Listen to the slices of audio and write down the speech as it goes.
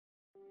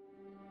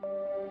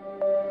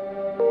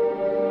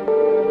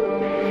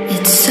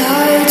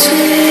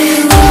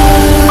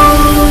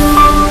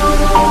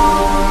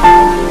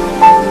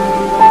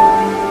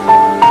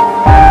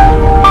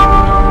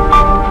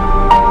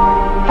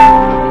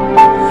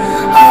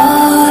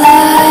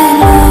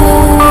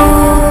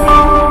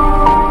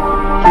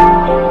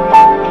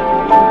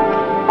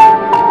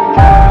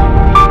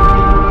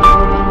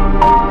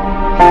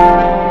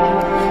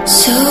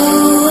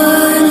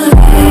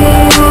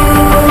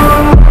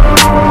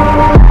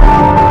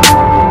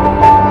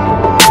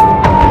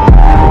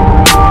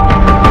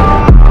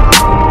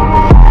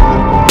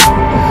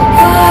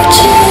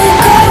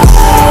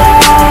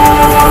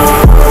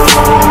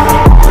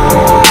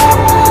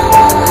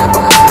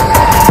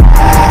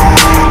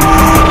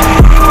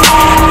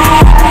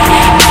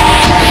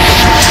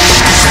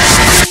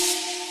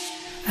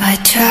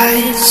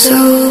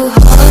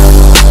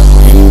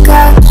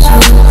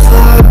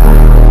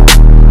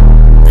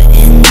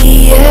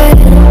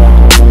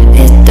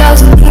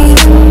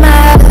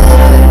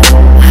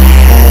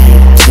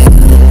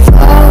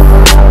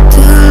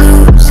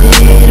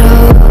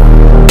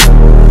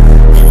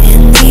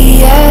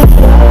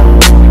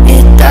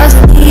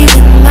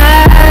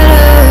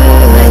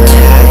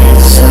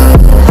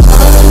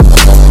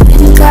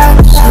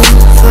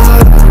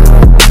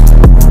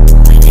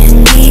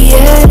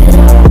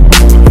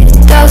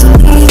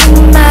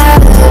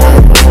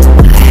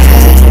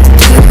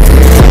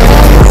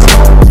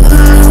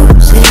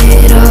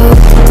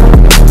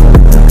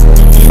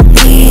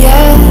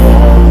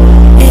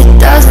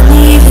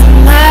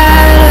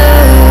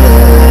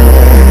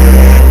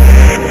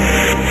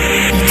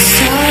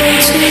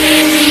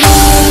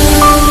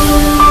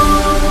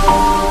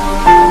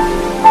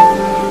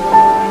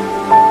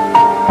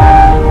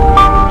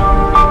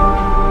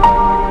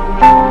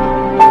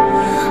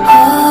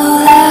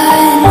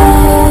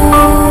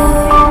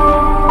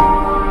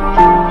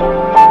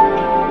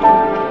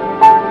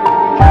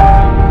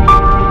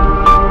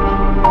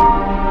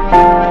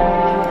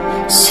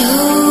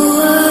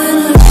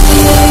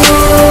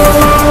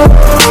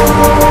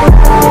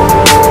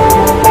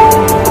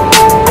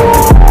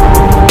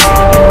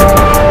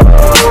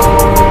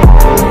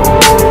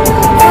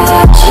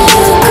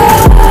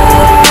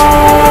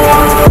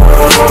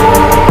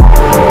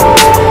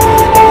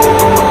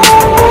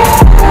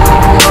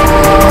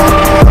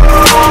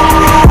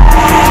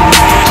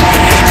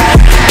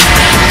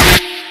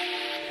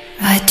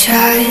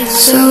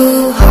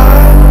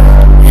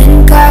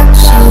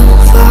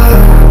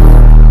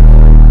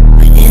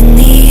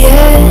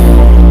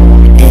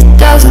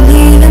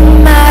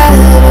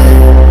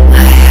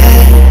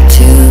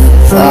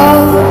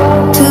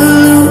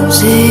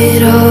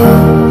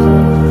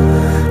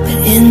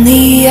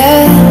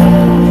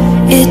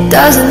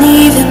doesn't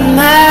even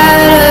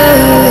matter.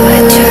 I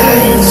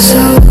tried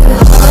so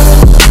hard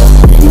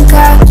and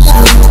got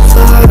so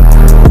far,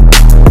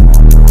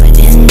 but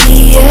in the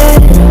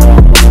end,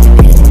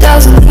 it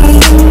doesn't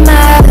even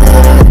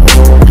matter.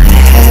 I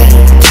had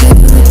to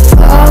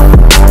fall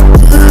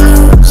to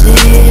lose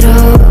it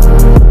all,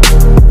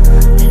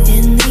 but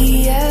in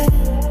the end.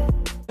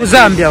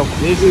 Zambia.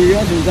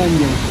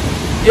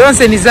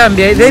 Yonse ni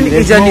Zambia, then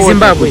ija ni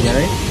Zimbabwe.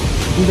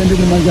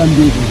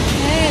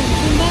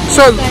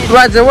 So,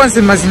 what's the ones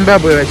in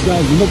Zimbabwe? Right?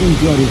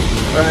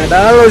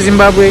 Hello,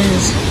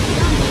 Zimbabweans.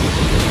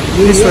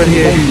 This one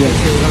here.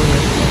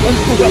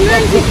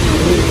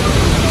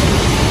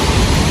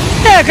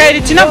 Yeah,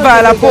 Kairi,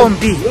 tinavala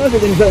pompi.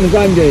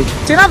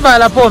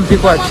 Tinavala pompi,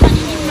 what?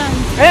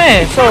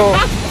 Eh, so.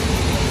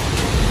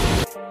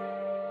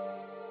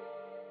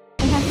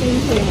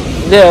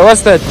 Yeah,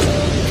 what's that?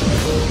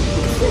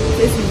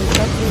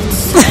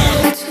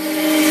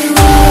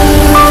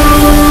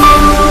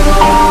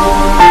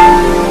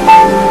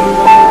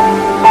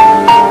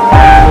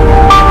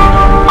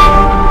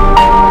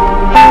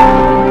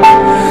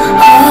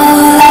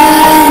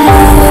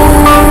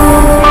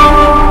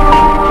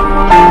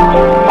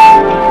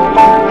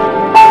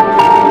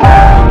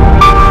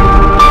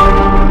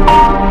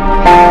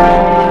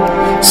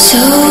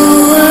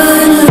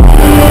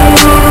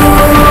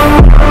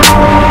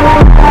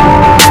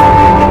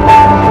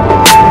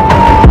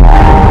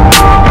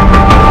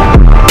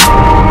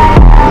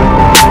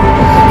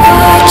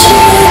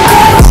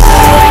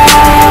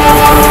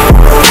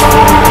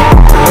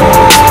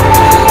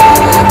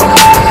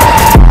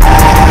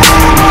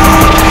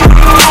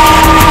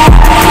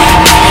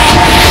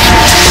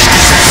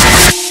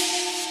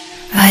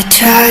 I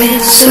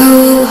tried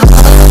so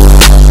hard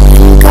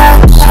and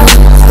got so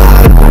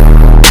far,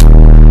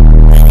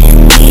 but in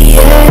the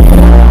end,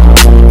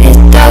 it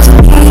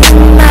doesn't even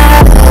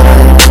matter.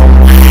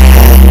 I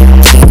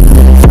had to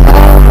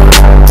fall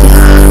to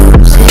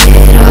lose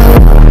it all,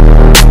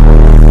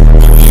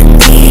 but in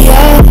the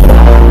end,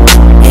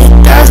 it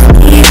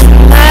doesn't even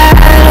matter.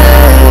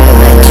 I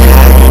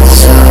tried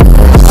so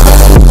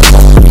hard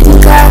and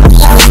got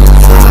so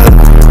far,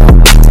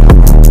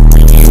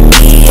 but in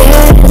the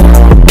end,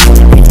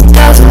 it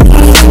doesn't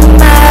even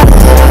matter.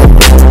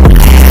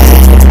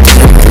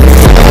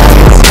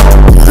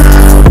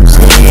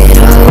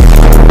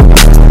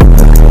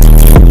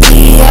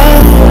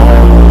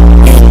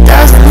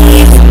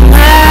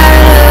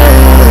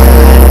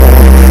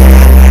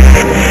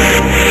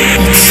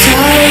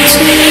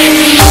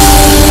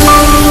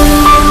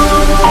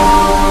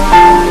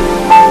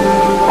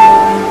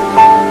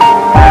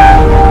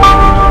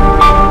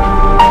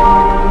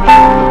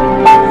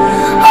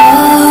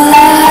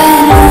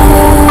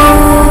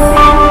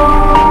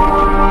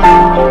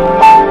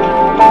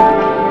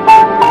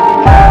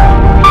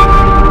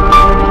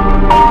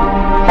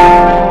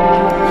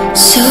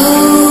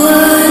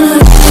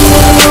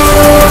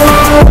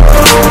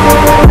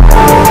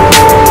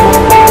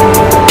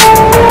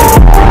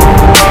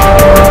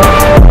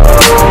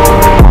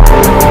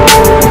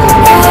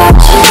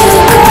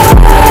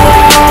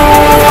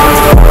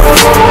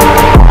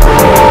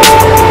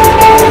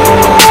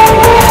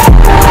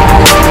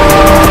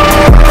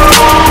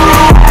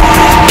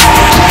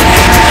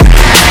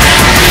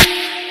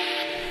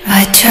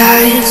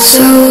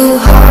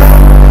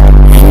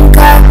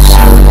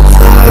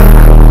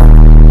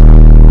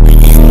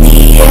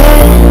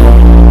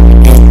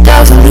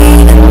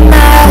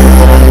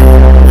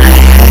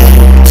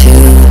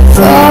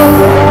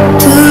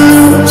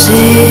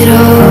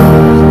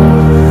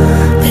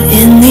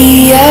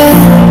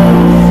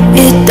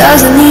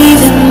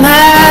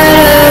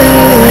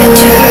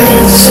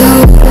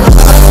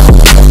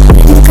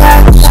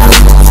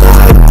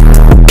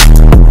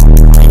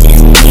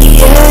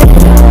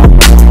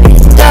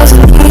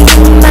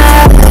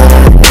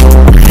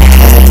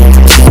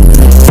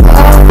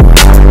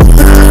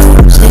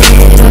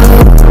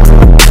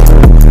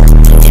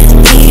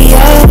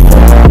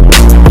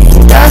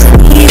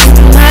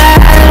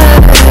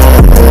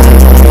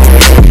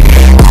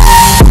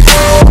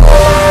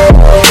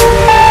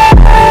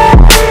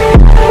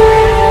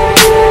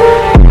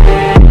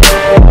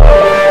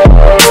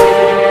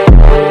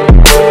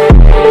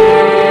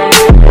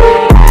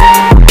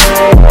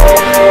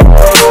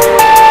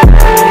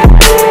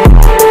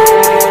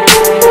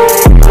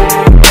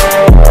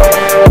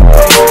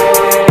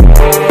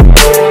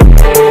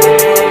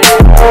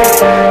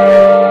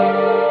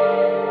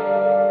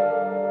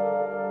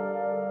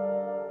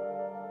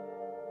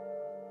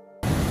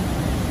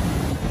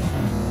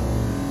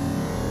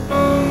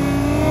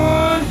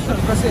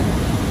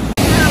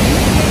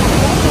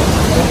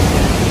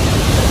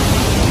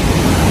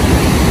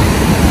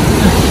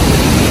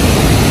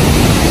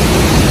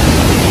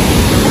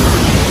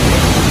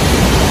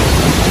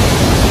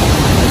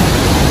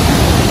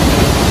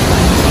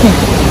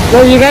 So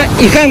you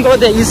can't go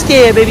there. You're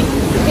scared, baby.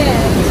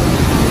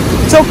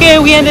 Yeah. It's okay.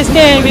 We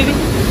understand, baby.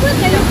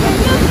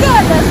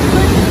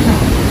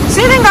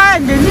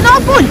 Siningande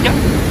ndinopunta.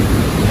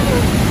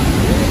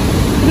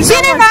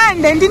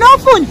 Siningande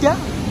ndinopunta.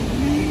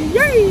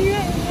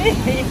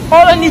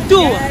 Olo ni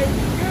tu.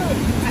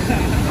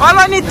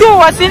 Olo ni tu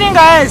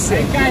sininga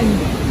ese.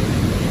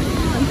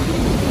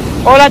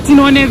 Ola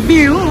tinone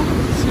view.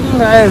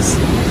 Sininga ese.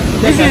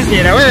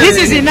 This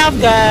is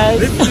enough, guys.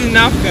 This is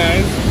enough,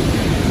 guys.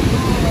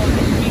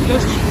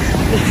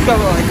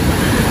 Come on.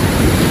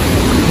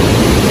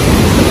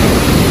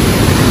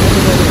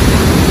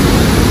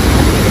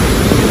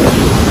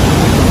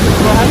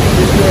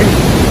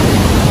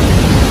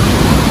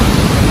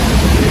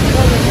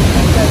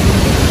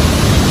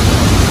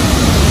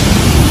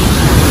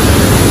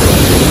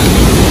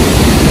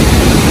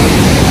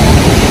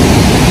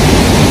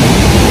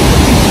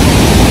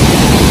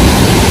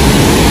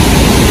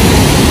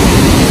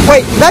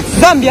 Wait, that's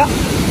Zambia,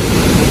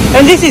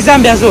 and this is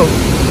Zambia as well.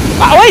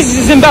 Where is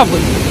Zimbabwe?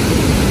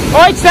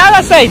 Oh, it's the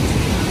other side.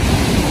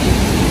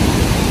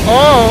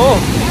 Oh.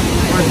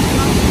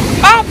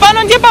 Ah,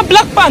 pano ndiye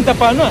Black Panther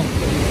pano.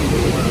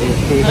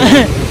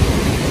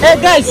 Hey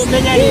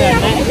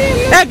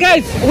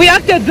guys, we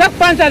acted Black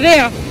Panther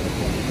there.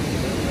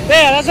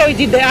 There, that's how we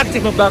did the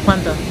acting of Black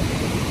Panther.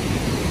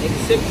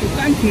 Except you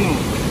can't know.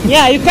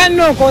 Yeah, you can't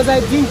know because I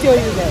didn't tell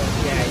you that.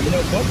 Yeah, you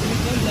know, but we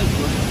don't like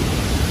one.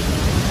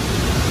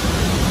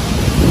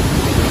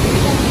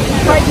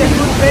 Quite a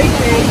good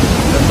baby.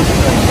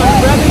 My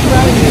brother's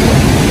driving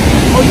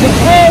on the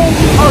whole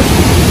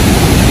ocean.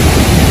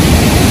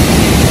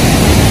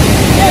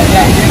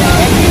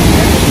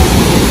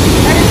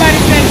 Everybody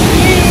can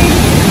see.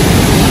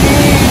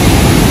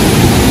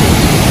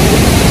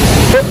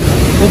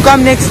 We'll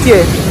come next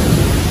year.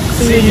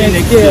 See you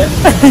next year.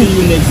 See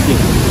you next year.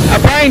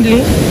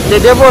 Apparently, the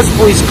Devil's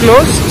Pool is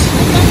closed.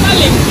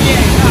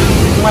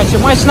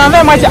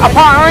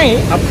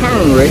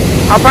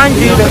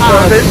 Apparently,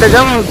 the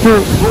Devil's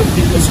Pool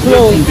is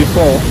closed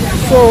before.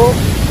 So,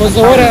 because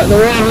the water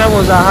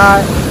levels are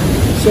high,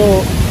 so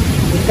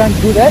we can't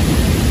do that.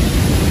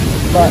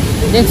 But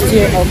next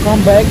year I'll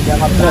come back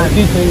and I'll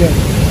do for you.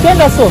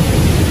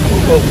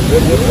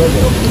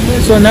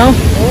 So now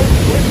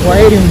we're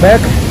heading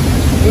back.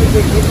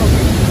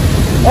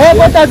 Oh,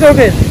 but that's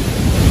okay.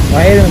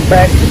 We're heading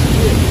back.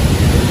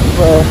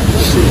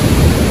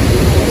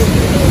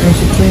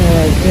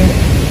 Right there.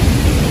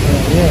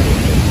 Yeah.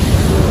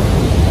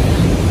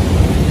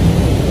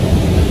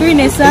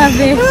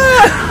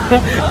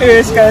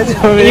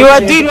 You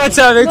are doing what's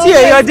up?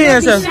 Yeah, you are doing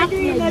yourself.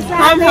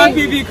 I'm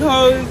happy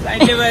because I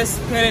never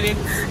expected it.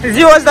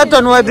 See what's that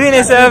one? We're doing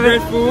a survey.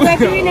 We're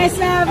doing a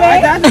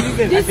survey.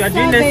 You're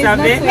doing a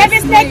survey. Maybe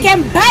snake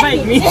can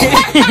bite me.